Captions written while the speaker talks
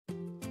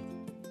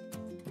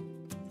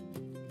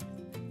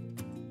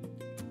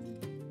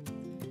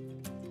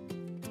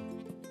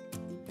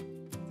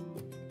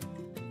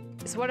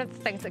So one of the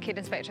things that Care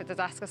Inspector did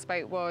ask us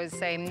about was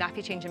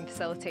nappy changing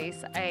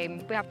facilities.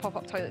 We have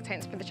pop-up toilet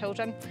tents for the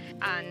children,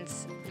 and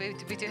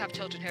we do have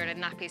children who are in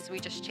nappies, so we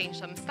just change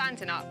them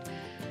standing up.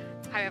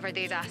 However,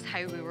 they'd asked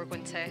how we were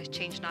going to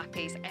change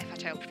nappies if a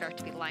child preferred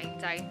to be lying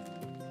down.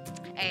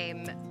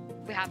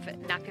 We have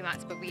nappy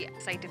mats, but we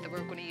decided that we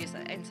were going to use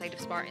it inside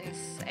of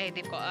Spartans.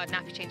 They've got a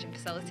nappy changing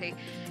facility,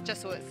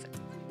 just so it's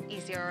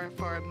easier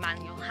for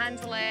manual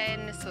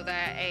handling, so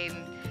that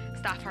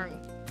staff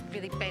aren't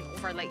really bent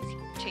over like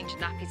changing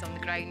nappies on the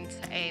ground,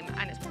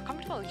 and it's more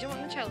comfortable. You don't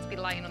want the child to be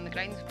lying on the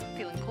ground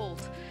feeling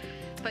cold.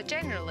 But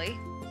generally,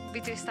 we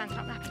do standing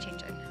up nappy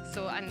changing,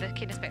 and the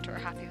Care Inspector are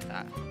happy with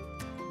that.